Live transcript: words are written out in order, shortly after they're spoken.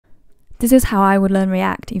This is how I would learn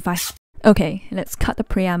React if I... Okay, let's cut the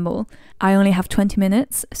preamble. I only have 20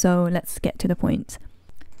 minutes, so let's get to the point.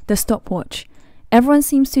 The stopwatch. Everyone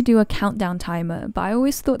seems to do a countdown timer, but I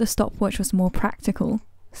always thought the stopwatch was more practical.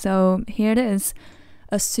 So here it is.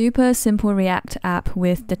 A super simple React app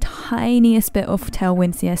with the tiniest bit of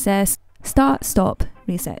Tailwind CSS. Start, stop,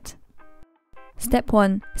 reset. Step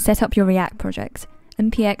 1. Set up your React project.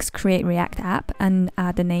 npx create React app and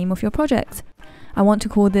add the name of your project. I want to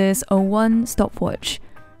call this 01 stopwatch.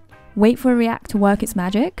 Wait for React to work its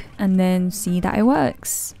magic and then see that it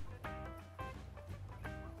works.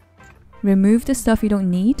 Remove the stuff you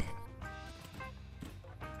don't need.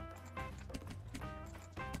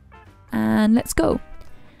 And let's go.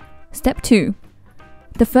 Step 2.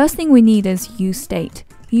 The first thing we need is useState.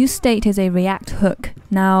 useState is a React hook.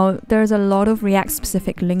 Now, there's a lot of React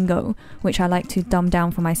specific lingo, which I like to dumb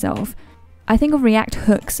down for myself. I think of React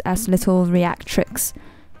hooks as little React tricks.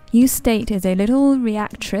 useState is a little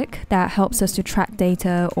React trick that helps us to track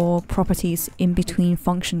data or properties in between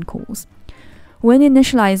function calls. When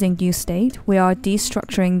initializing useState, we are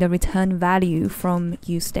destructuring the return value from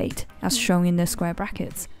useState, as shown in the square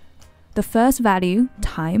brackets. The first value,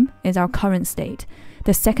 time, is our current state.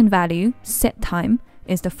 The second value, setTime,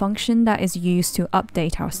 is the function that is used to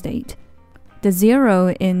update our state. The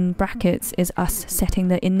 0 in brackets is us setting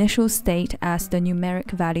the initial state as the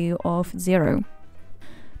numeric value of 0.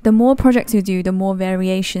 The more projects you do, the more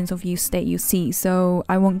variations of useState you see, so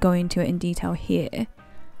I won't go into it in detail here.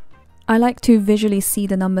 I like to visually see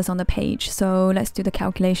the numbers on the page, so let's do the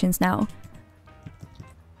calculations now.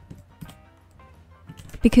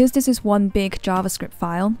 Because this is one big JavaScript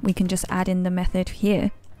file, we can just add in the method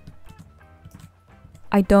here.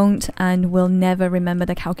 I don't and will never remember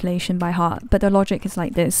the calculation by heart, but the logic is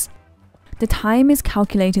like this. The time is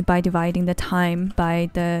calculated by dividing the time by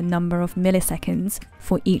the number of milliseconds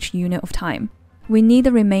for each unit of time. We need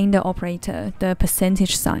the remainder operator, the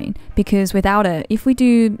percentage sign, because without it, if we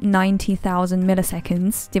do 90,000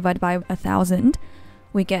 milliseconds divided by 1,000,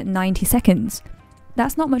 we get 90 seconds.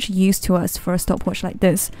 That's not much use to us for a stopwatch like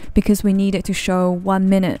this, because we need it to show 1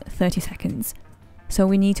 minute 30 seconds. So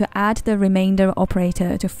we need to add the remainder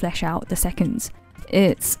operator to flesh out the seconds.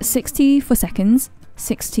 It's 60 for seconds,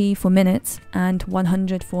 60 for minutes, and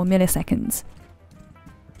 100 for milliseconds.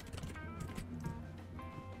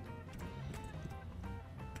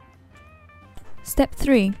 Step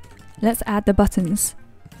 3. Let's add the buttons.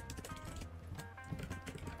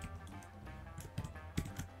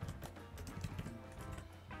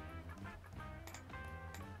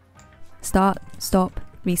 Start, stop,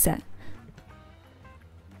 reset.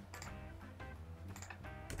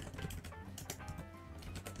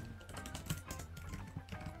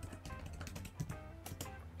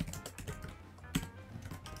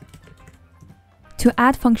 To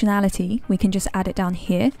add functionality, we can just add it down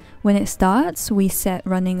here. When it starts, we set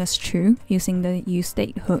running as true using the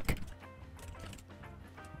useState hook.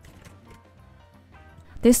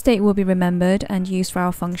 This state will be remembered and used for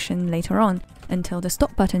our function later on until the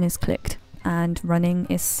stop button is clicked and running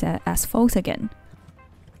is set as false again.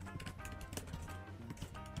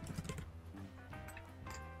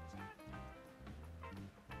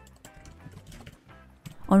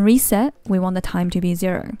 On reset, we want the time to be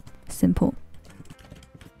 0. Simple.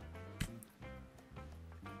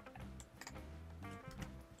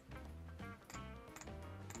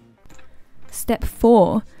 Step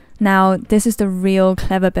 4. Now, this is the real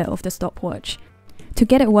clever bit of the stopwatch. To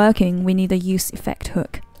get it working, we need the useEffect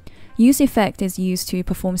hook. UseEffect is used to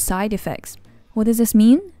perform side effects. What does this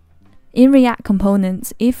mean? In React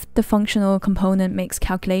components, if the functional component makes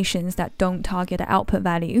calculations that don't target the output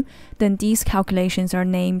value, then these calculations are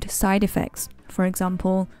named side effects. For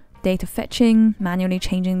example, data fetching, manually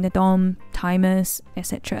changing the DOM, timers,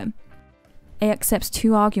 etc. It accepts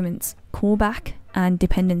 2 arguments, callback and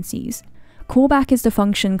dependencies. Callback is the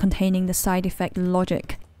function containing the side effect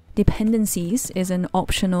logic. Dependencies is an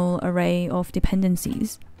optional array of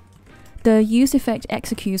dependencies. The useEffect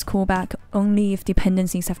executes callback only if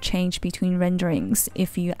dependencies have changed between renderings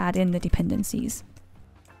if you add in the dependencies.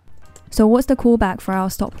 So what's the callback for our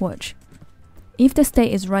stopwatch? If the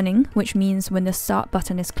state is running, which means when the start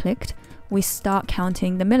button is clicked, we start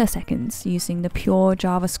counting the milliseconds using the pure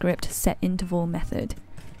JavaScript setInterval method.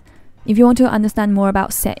 If you want to understand more about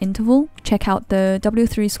setInterval, check out the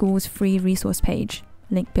W3 School's free resource page,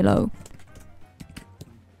 link below.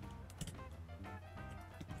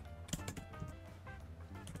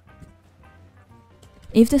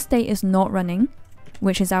 If the state is not running,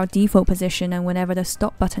 which is our default position and whenever the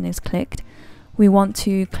stop button is clicked, we want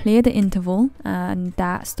to clear the interval and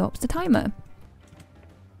that stops the timer.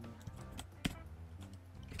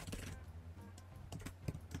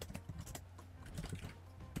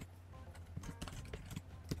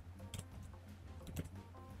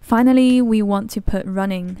 Finally, we want to put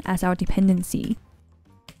running as our dependency.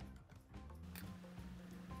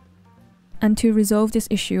 And to resolve this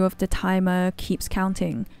issue of the timer keeps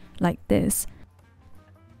counting like this,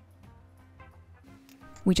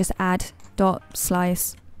 we just add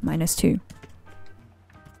 .slice -2.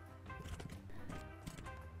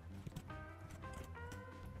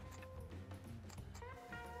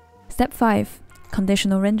 Step 5.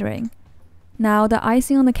 Conditional rendering. Now, the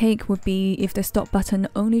icing on the cake would be if the stop button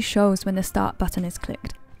only shows when the start button is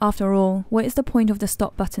clicked. After all, what is the point of the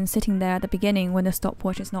stop button sitting there at the beginning when the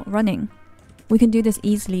stopwatch is not running? We can do this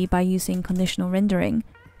easily by using conditional rendering.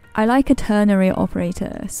 I like a ternary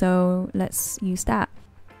operator, so let's use that.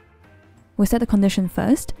 We'll set the condition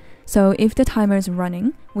first, so if the timer is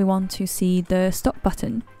running, we want to see the stop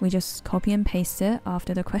button. We just copy and paste it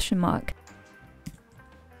after the question mark.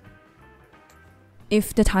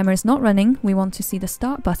 If the timer is not running, we want to see the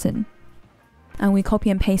start button. And we copy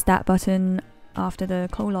and paste that button after the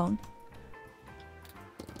colon.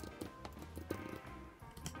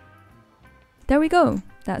 There we go.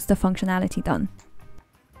 That's the functionality done.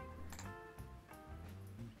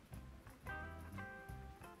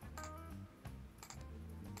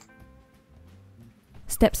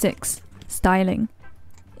 Step 6. Styling.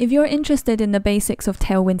 If you're interested in the basics of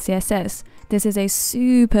Tailwind CSS, this is a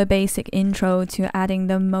super basic intro to adding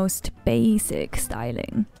the most basic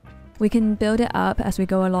styling. We can build it up as we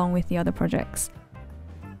go along with the other projects.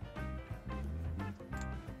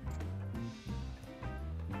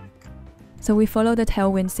 So we follow the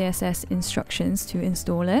Tailwind CSS instructions to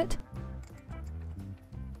install it.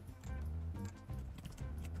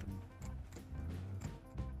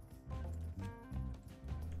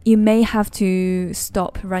 You may have to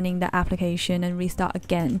stop running the application and restart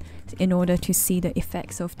again in order to see the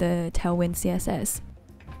effects of the Tailwind CSS.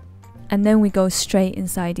 And then we go straight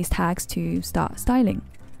inside these tags to start styling.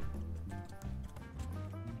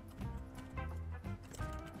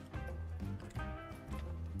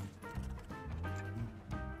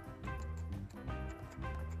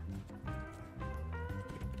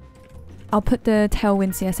 I'll put the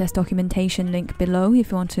Tailwind CSS documentation link below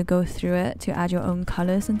if you want to go through it to add your own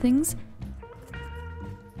colors and things.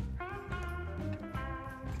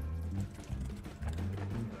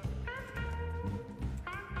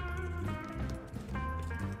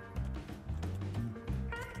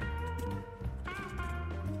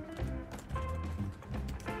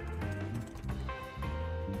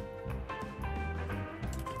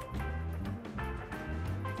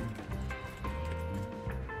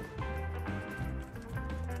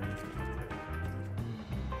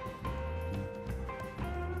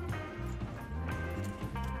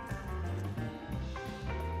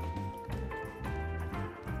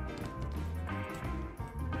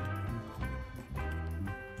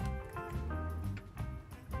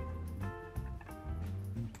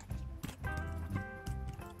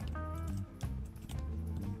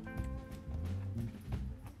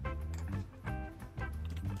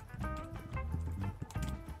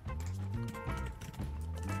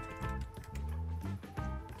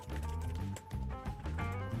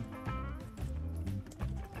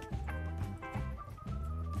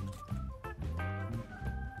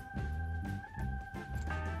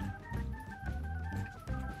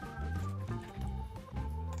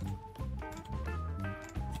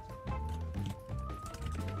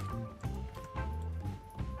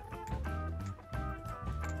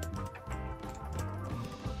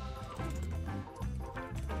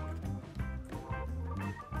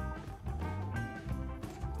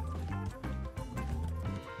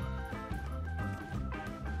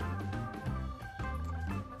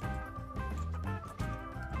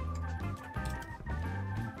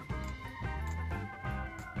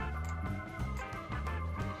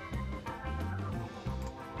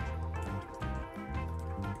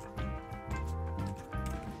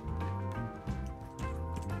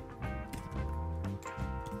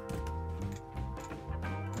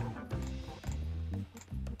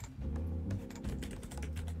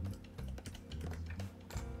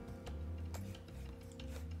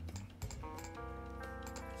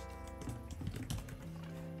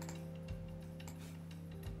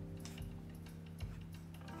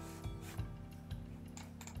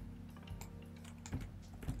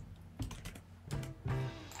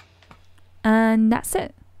 And that's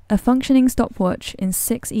it. A functioning stopwatch in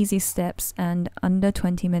 6 easy steps and under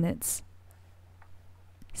 20 minutes.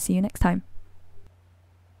 See you next time.